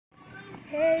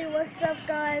Hey, what's up,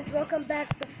 guys? Welcome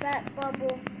back to Fat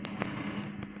Bubble.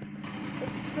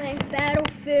 It's playing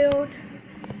Battlefield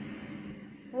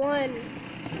 1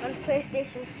 on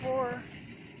PlayStation 4.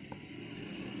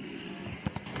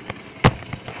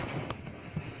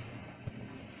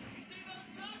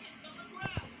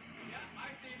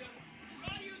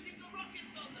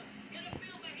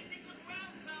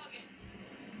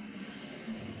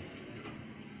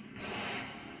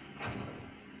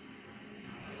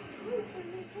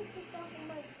 Take this off of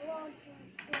my vlogging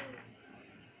thing.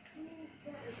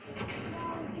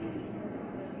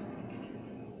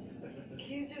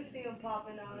 You just see him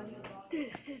popping out in the box.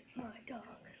 This is my dog,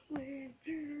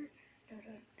 Winter. Dun,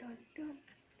 dun, dun,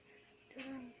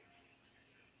 dun.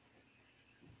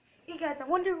 Hey guys, I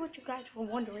wonder what you guys were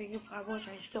wondering if I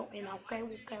wasn't still in. Okay,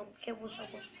 what's up?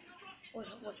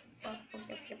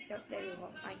 There you go.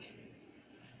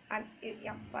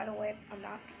 Yeah. By the way, I'm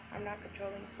not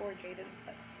controlling for Jaden,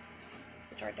 but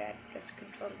it's our dad that's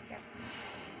controlling. Yeah.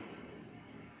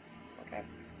 Okay.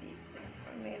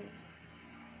 I mean,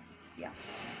 yeah.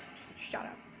 Shut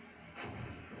up.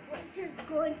 Winter's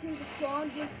going through the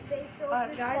vlogging space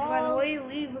over Guys, falls. by the way,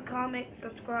 leave a comment,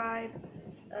 subscribe,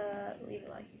 leave a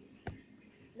like.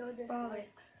 No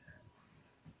dislikes.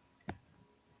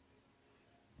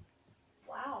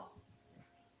 Wow.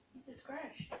 You just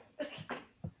crashed.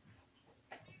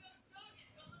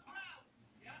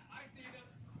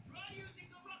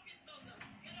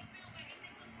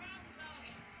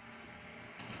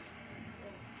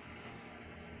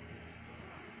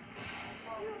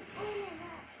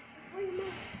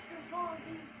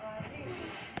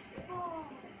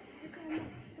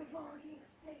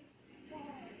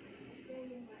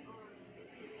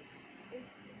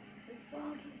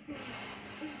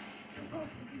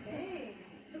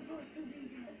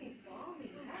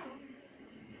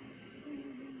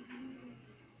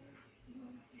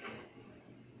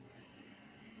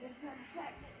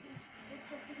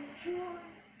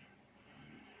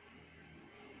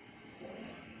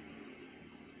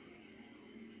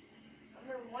 I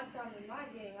remember one time in my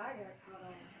game, I got caught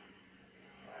on.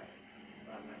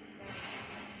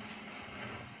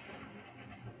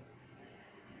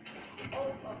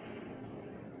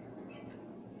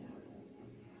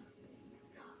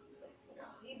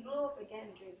 He blew up again,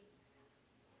 dude.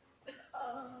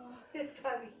 This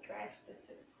time he crashed into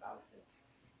the fountain.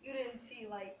 You didn't see,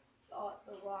 like,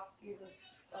 the rock through the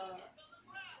smoke.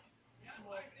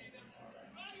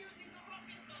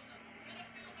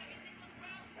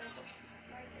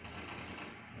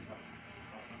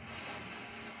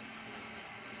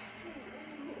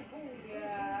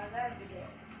 Yeah, that's a good.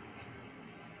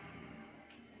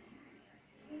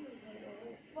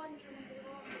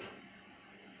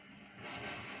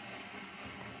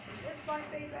 This my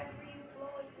payback for you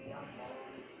blowing me up, boy.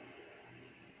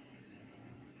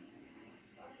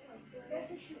 There's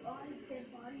a shoot on his dead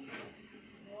body.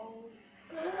 No.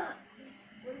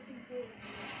 What if he did?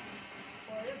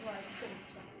 Well, his life couldn't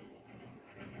stop.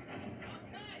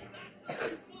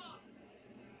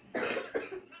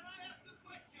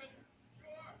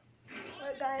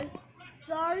 Alright guys,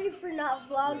 sorry for not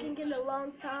vlogging in a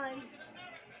long time.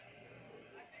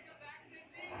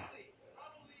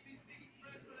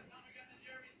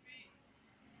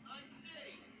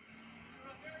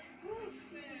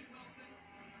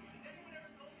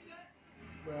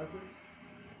 What happened?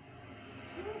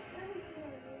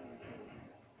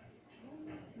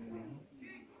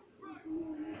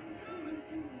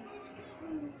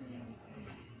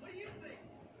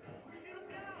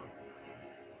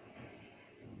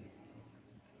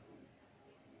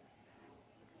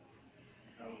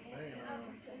 I was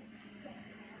saying,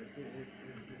 if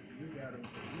you got him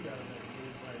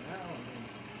right now, I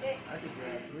mean, I could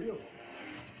grab 3 of them.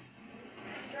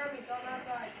 Jeremy's on our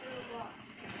side, 2 o'clock.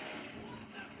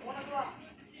 1 o'clock.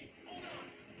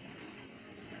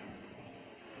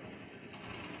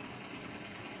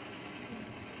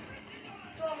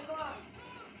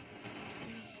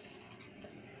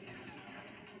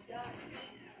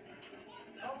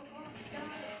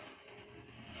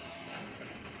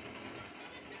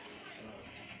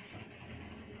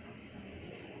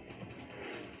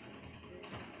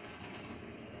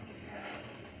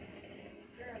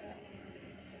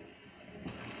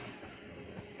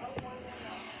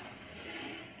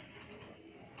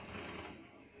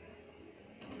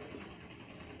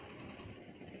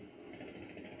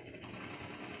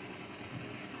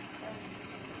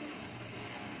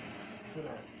 Put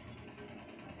up.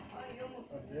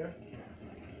 Up there?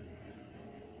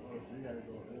 Oh, so you gotta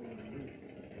go over the roof.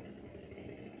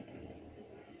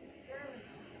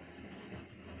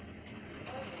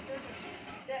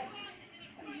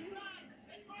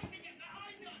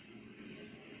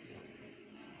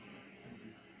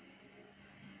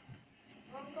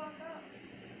 fuck up.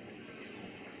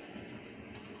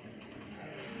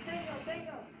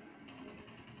 Tango.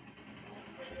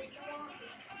 Forget your walking.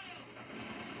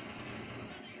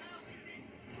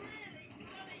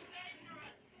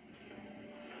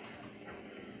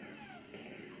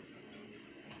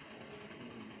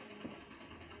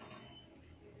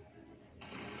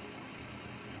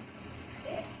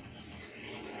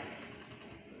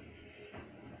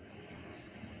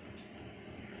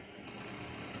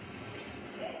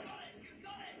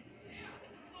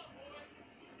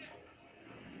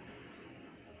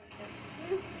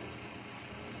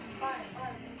 Fine.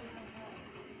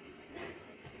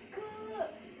 Cool.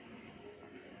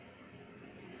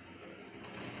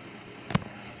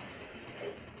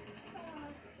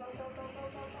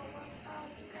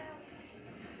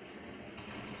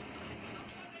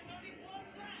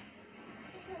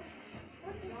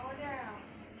 What's it all down?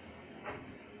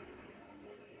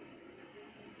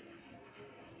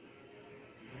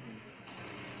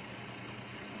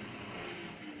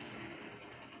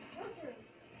 What's it?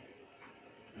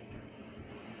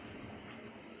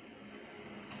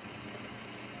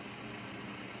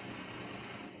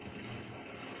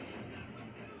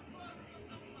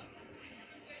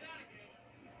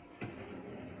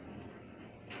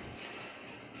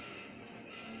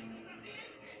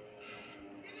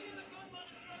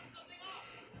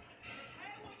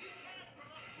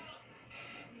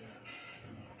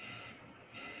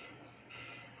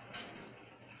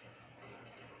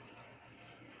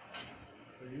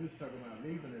 So you was talking about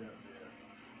leaving it up there.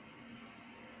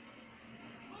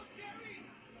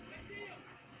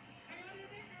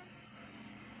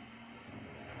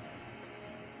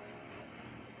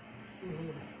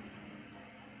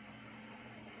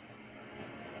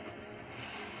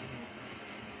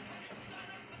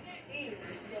 Eater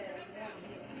is dead.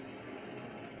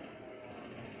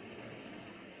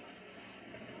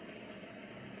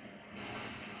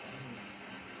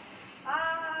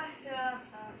 Yeah.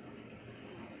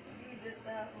 You did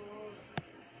that one.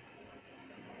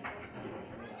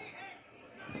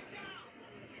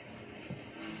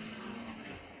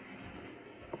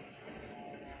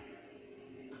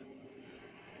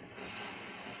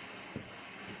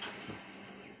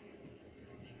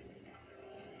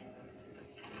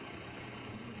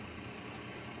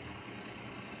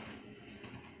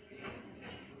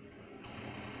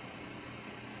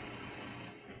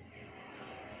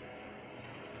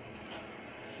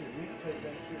 Shit, we can take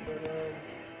that shit, but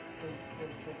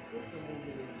from what's the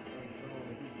movie that's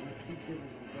zone? He gives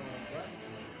us his own right.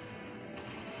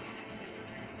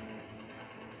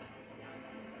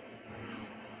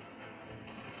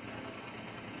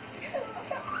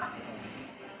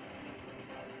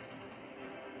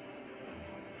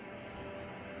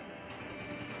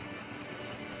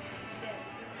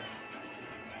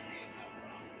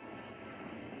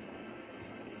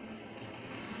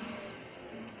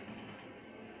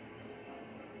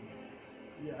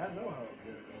 Yeah, I know how it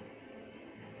goes.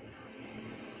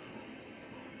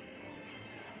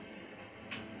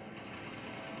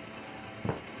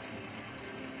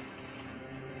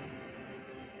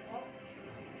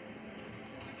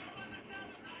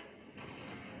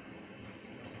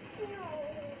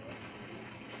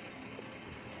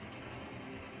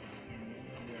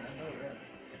 Yeah, I know that.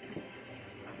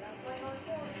 Gotta play on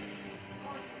court.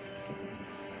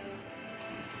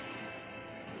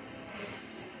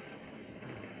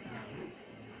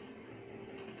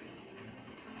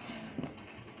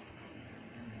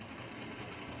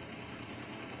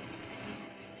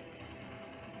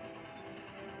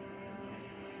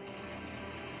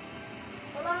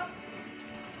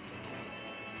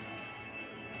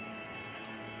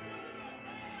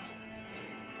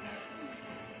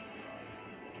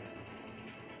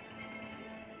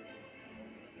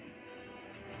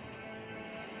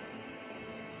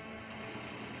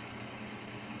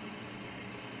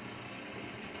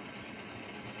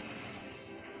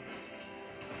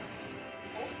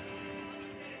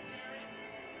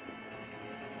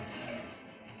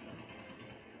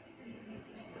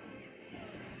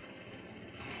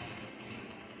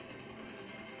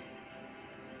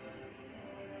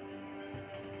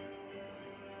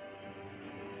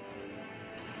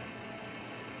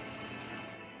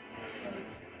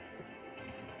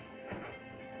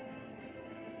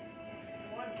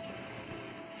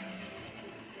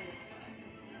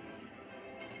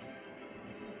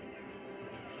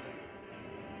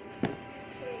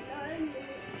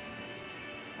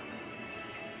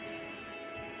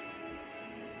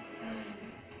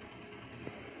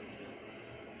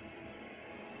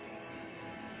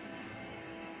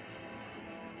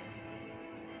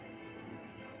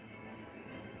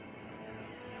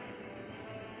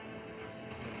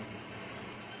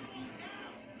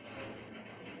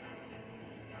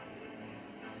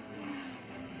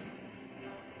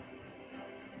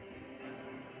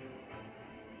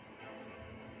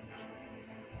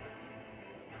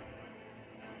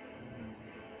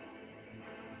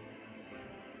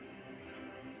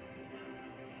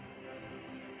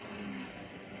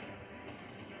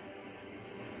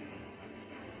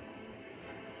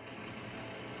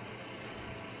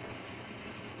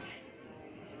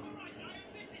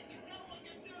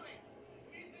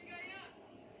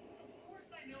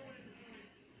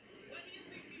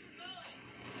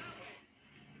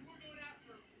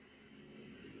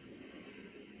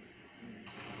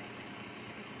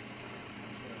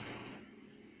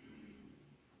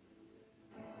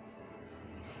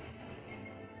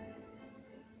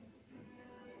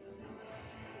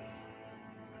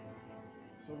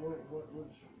 So what's supposed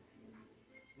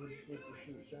to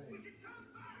shoot change?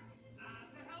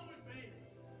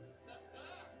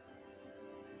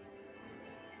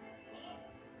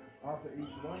 Off of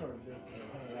each one or just $100?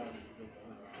 Just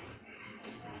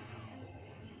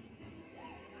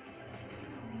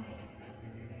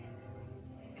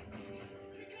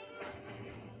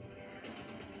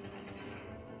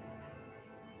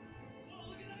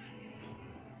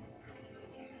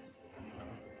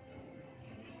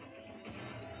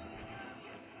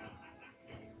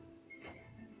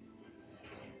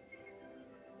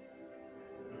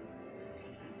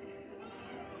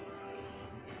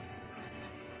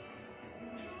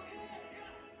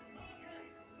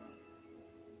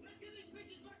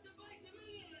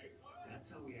That's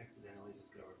how we accidentally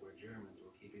discovered where Germans were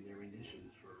keeping their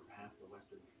munitions for half the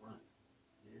Western Front.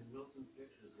 And Wilson's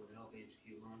pictures would help HQ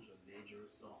launch a major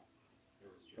assault.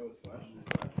 There was those flashes.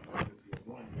 Just get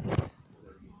one. We'll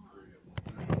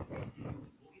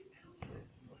get past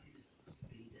this. It's supposed to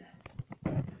be that.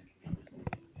 And the commander said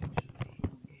these pictures, he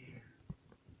don't care.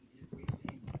 We did great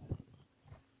things.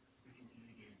 We can do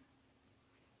it again.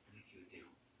 I'll make you a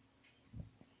deal.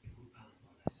 If we power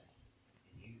this,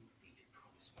 and you need to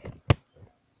promise me.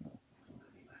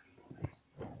 I'll be back in your base.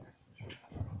 I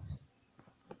promise.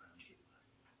 I promise you.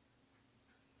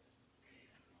 Okay,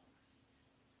 I promise.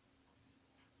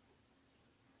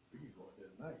 We can go out there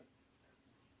tonight.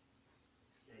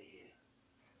 Stay here.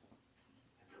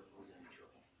 And don't cause any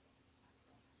trouble.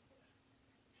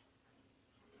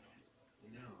 You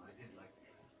know, I did like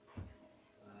him.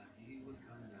 He was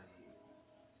kind of naive.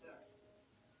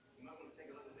 You might want to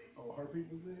take a look at these. Oh, her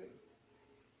people did?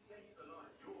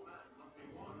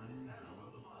 One hell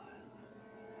of a pile.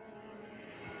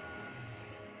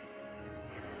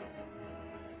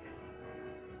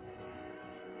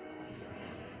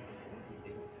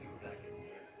 They were back in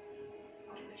there.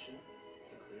 Our mission?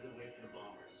 To clear the way for the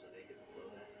bombers so they could blow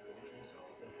that fortress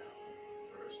all to hell.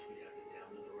 First, we have to down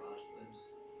the barrage clips.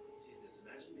 Jesus,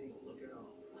 imagine being a looker on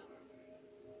a flimmer.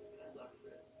 Bad luck,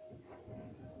 Fritz.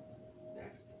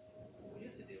 Next, we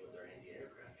have to deal with their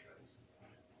anti-aircraft trucks.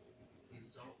 The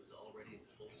assault was already in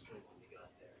full swing when we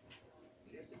got there.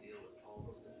 We'd have to deal with all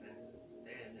those defenses,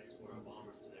 then escort our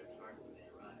bombers to their target when they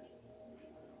arrive.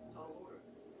 Tall order.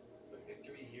 But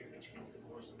victory here could change the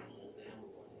course of the whole damn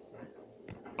war, he said.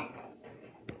 To say,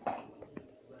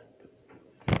 it's less than.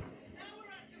 Now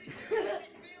we're actually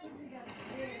getting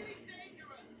really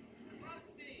dangerous.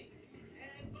 Trust me.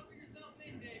 And buckle yourself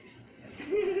in, David.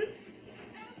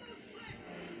 Down those cliffs.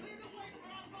 Clear the way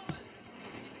for our bullets.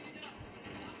 Easy enough.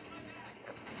 Watch my back.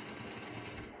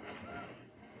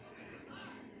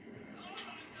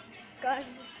 Guys,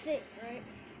 this is sick, right?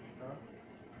 Huh?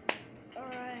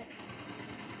 Alright.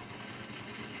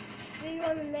 See you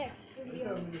on the next They video.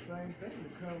 tell me the same thing.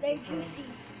 Stay juicy.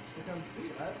 To come see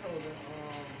it. I told them,